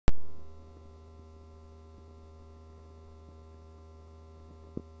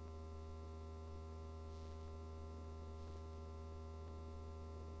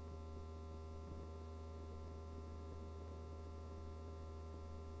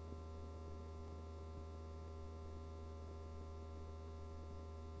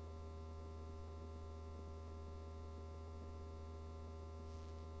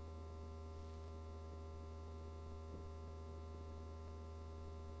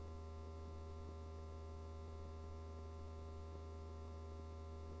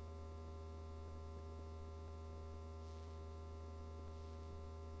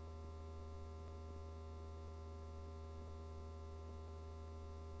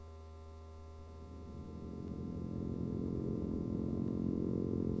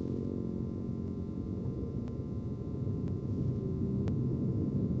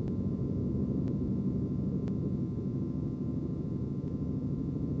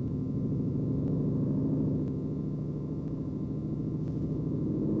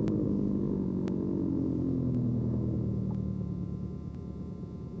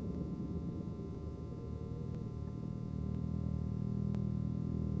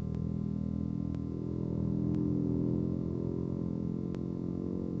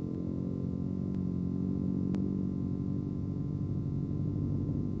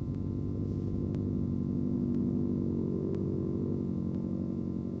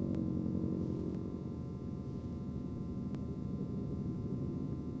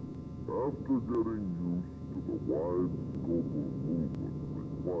are getting used to the wide scope of movement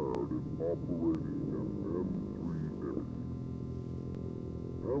required in operating an M3A,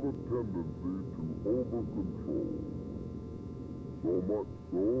 have a tendency to over-control, so much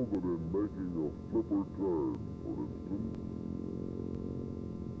so that in making a flipper turn, for instance,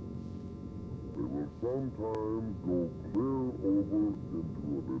 they will sometimes go clear over into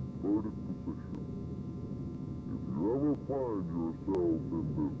an inverted position. If you ever find yourself in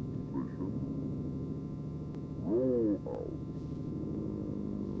this position, roll out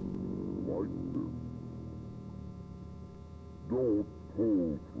like this. Don't pull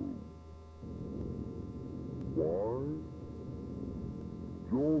through. Why?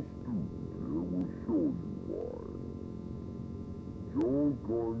 Joe's student here will show you why. Joe's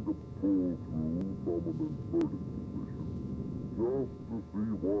going to pull through from an inverted position just to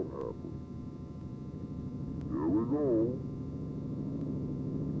see what happens. Here we go.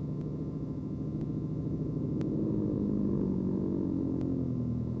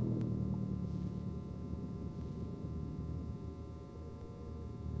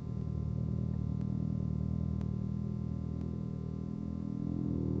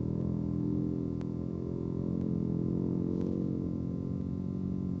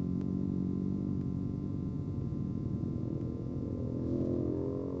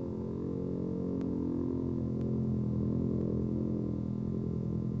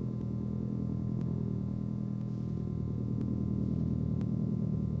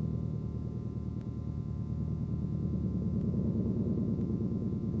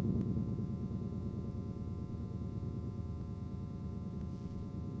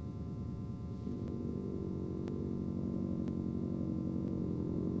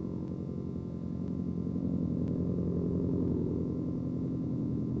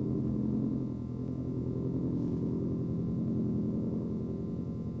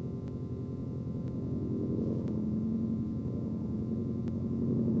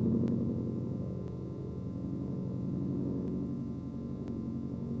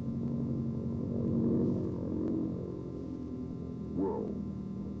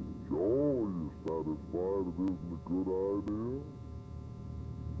 Satisfied it isn't a good idea?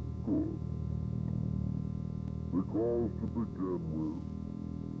 Good. Because to begin with,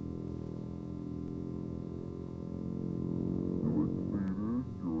 you exceeded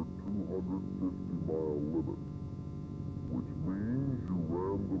your 250-mile limit, which means you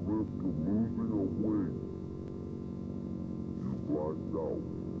ran the risk of losing a wing. You blacked out,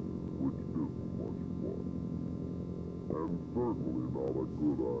 which isn't much fun, and certainly not a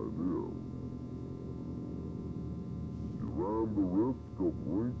good idea. Ran the risk of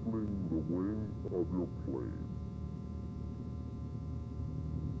wrinkling the wing of your plane.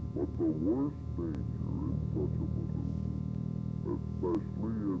 But the worst danger in such a maneuver,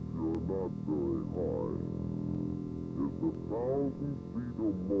 especially if you're not very high, is the 1,000 feet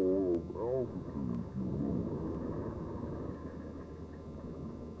or more of altitude you lose.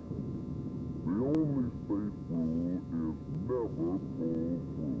 The only safe rule is never pull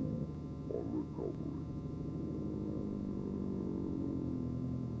through on recovery.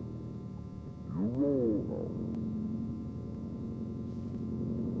 You roll out.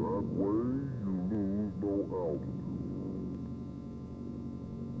 That way you lose no altitude.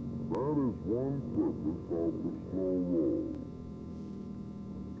 That is one purpose of the slow roll,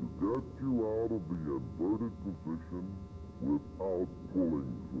 to get you out of the inverted position without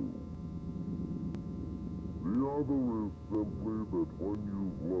pulling through. The other is simply that when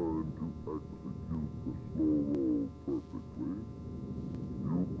you've learned to execute the slow roll perfectly,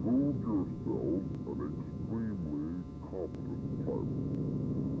 you prove yourself an extremely competent pilot.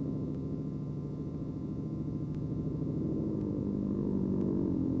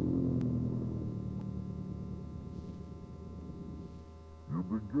 You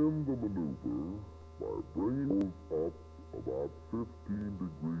begin the maneuver by bringing those up about 15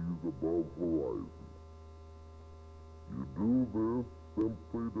 degrees above horizon. You do this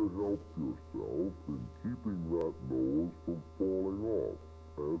simply to help yourself in keeping that nose from falling off,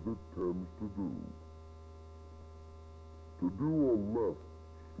 as it tends to do. To do a left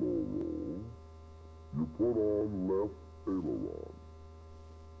slow roll, you put on left aileron,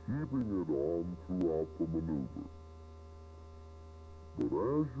 keeping it on throughout the maneuver. But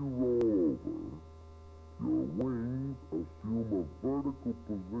as you roll over, your wings assume a vertical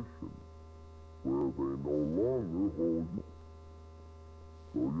position where they no longer hold you,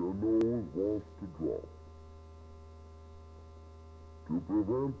 so your nose wants to drop. To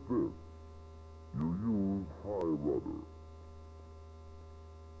prevent this, you use high rudder.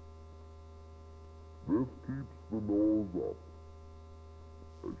 This keeps the nose up,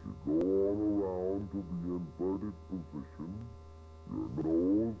 As you go on around to the inverted position, your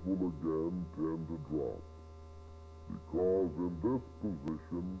nose will again tend to drop, because in this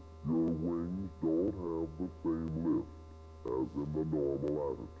position, your wings don't have the same lift as in the normal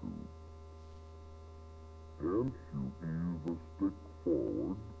attitude. Hence, you ease the stick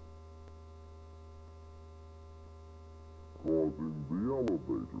forward, causing the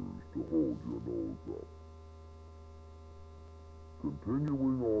elevators to hold your nose up.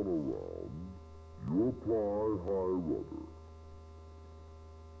 Continuing on around, you apply high rudder.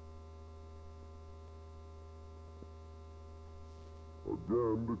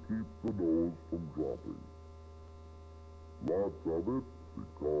 Again, to keep the nose from dropping. Lots of it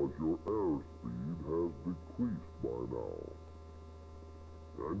because your airspeed has decreased by now.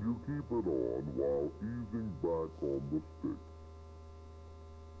 And you keep it on while easing back on the stick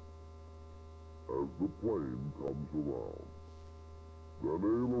as the plane comes around. Then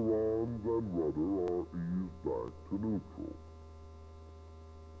ailerons and rudder are eased back to neutral,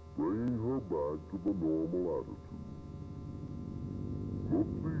 bringing her back to the normal attitude.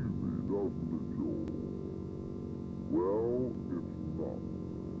 Looks easy, doesn't it, Joe? Well, it's not.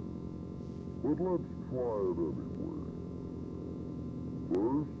 But let's try it anyway.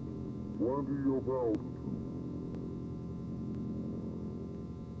 First, plenty of altitude.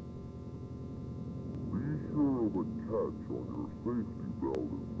 Be sure the catch on your safety belt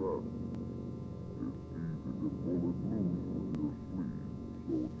is fastened. It's easy to pull it loose with your sleeve,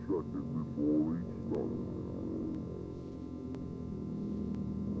 so check it before each stunt.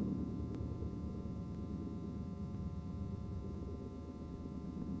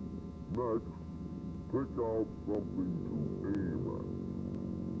 Next, pick out something to aim at.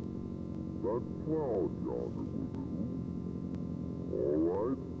 That cloud yonder will do. All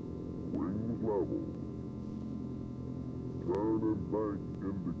right, wings level. Turn and bank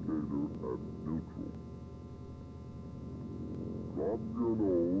indicator at neutral. Drop your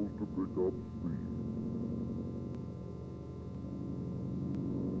nose to pick up speed.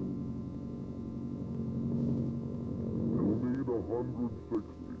 You'll need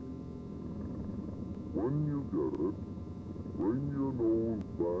 160. When you get it, bring your nose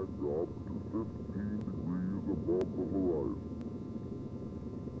back up to 15 degrees above the horizon.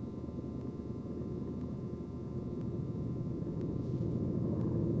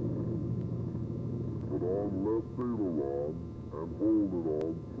 Put on left aileron and hold it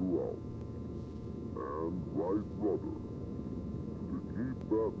on throughout. And right rudder to keep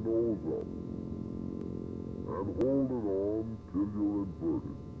that nose up. And hold it on till you're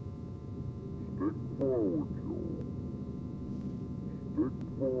inverted. Stick forward, Joe. Stick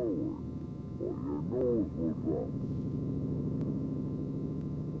forward, or your nose will drop.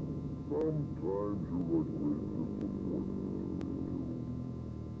 Sometimes you're a great disappointment.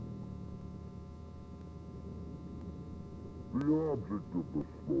 The object of the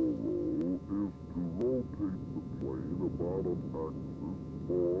slow roll is to rotate the plane about an axis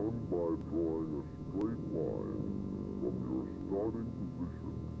formed by drawing a straight line from your starting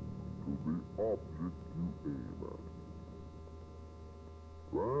position to the object you aim at.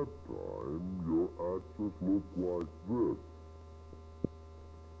 That time, your axis looked like this.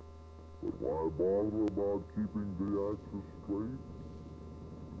 But why bother about keeping the axis straight?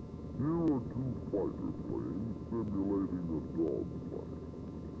 Here are two fighter planes simulating a dogfight.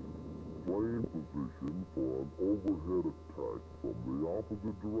 Plane position for an overhead attack from the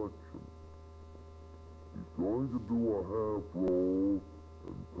opposite direction. He's going to do a half roll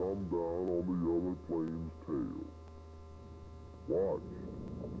and come down on the other plane's tail. Watch.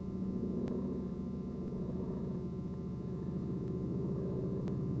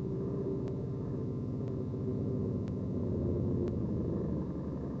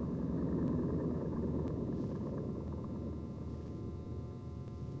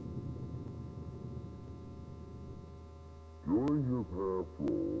 During his half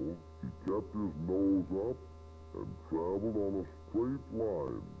roll, he kept his nose up and traveled on a straight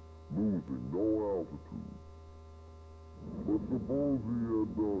line, losing no altitude. But suppose he had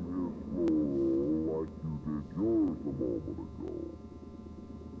done his slow roll like you did yours a moment ago.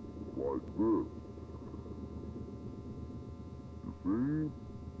 Like this. You see?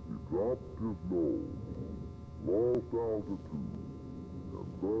 He dropped his nose, lost altitude, and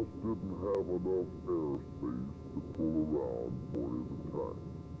thus didn't have enough airspace to pull around for his attack.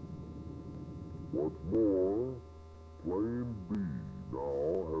 What's more, plane B now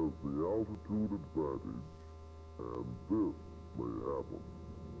has the altitude advantage, and this may happen.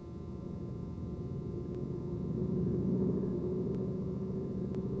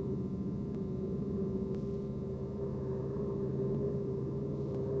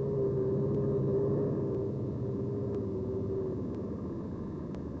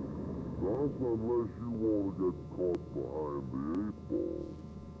 unless you want to get caught behind the 8 ball,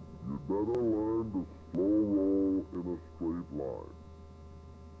 you'd better learn to slow roll in a straight line.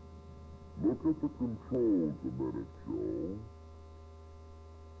 Look at the controls a minute, Joe.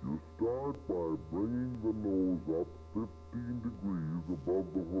 You start by bringing the nose up 15 degrees above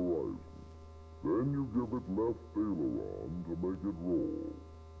the horizon. Then you give it left aileron to make it roll,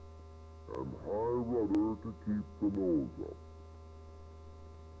 and high rudder to keep the nose up.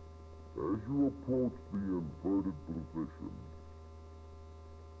 As you approach the inverted position,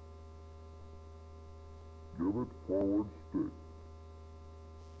 give it forward stick.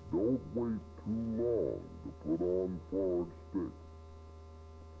 Don't wait too long to put on forward stick.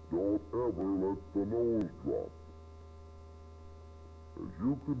 Don't ever let the nose drop. As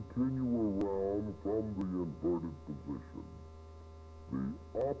you continue around from the inverted position, the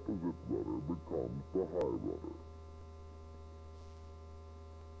opposite rudder becomes the high rudder.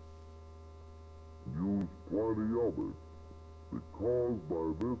 Use plenty of it, because by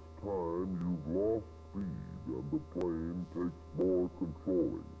this time you've lost speed and the plane takes more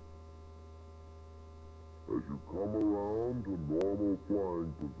controlling. As you come around to normal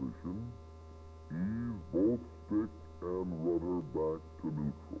flying position, ease both stick and rudder back to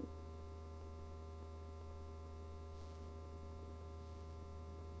neutral.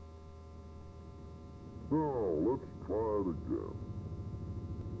 Now, let's try it again.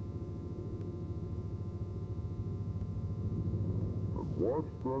 And watch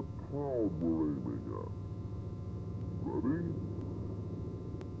that cloud we're aiming at. Ready?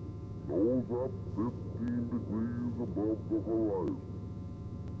 Nose up 15 degrees above the horizon.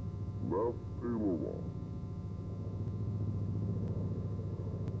 Left aileron.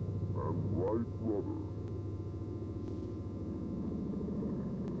 And right rudder.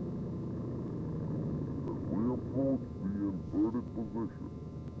 As we approach the inverted position,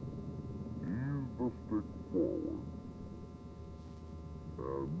 ease the stick forward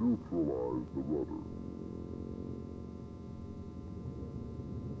and neutralize the rudder.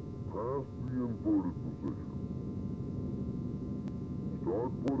 Past the inverted position,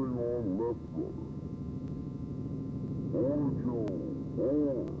 start putting on left rudder. More, Joe,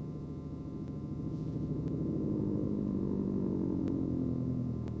 more.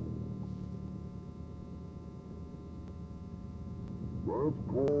 That's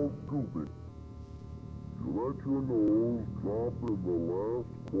called scooping. You let your nose drop in the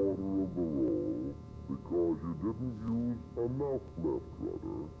last quarter of the roll because you didn't use enough left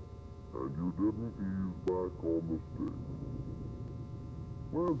rudder and you didn't ease back on the stick.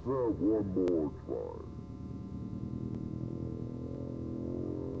 Let's have one more try.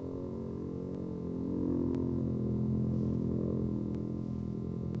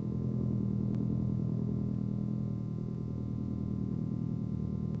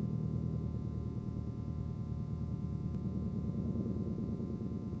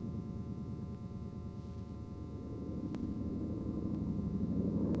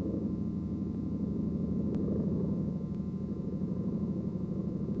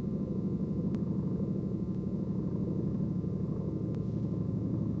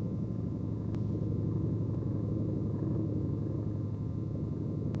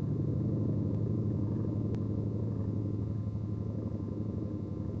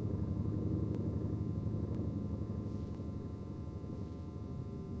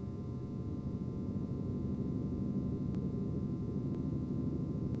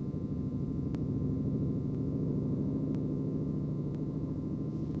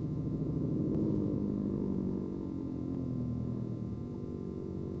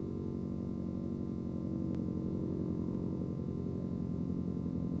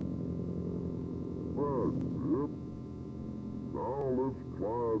 Now let's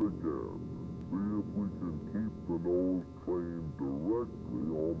try it again. See if we can keep the nose trained directly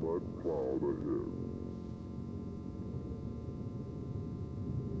on that cloud ahead.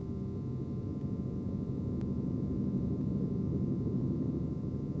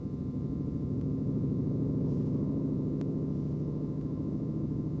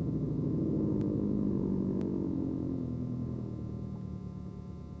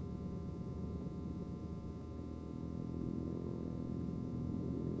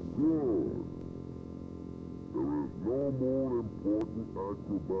 Good. There is no more important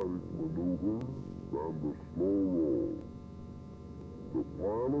acrobatic maneuver than the slow roll. The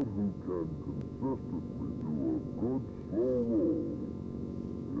pilot who can consistently do a good slow roll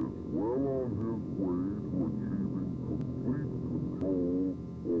is well on his way to achieving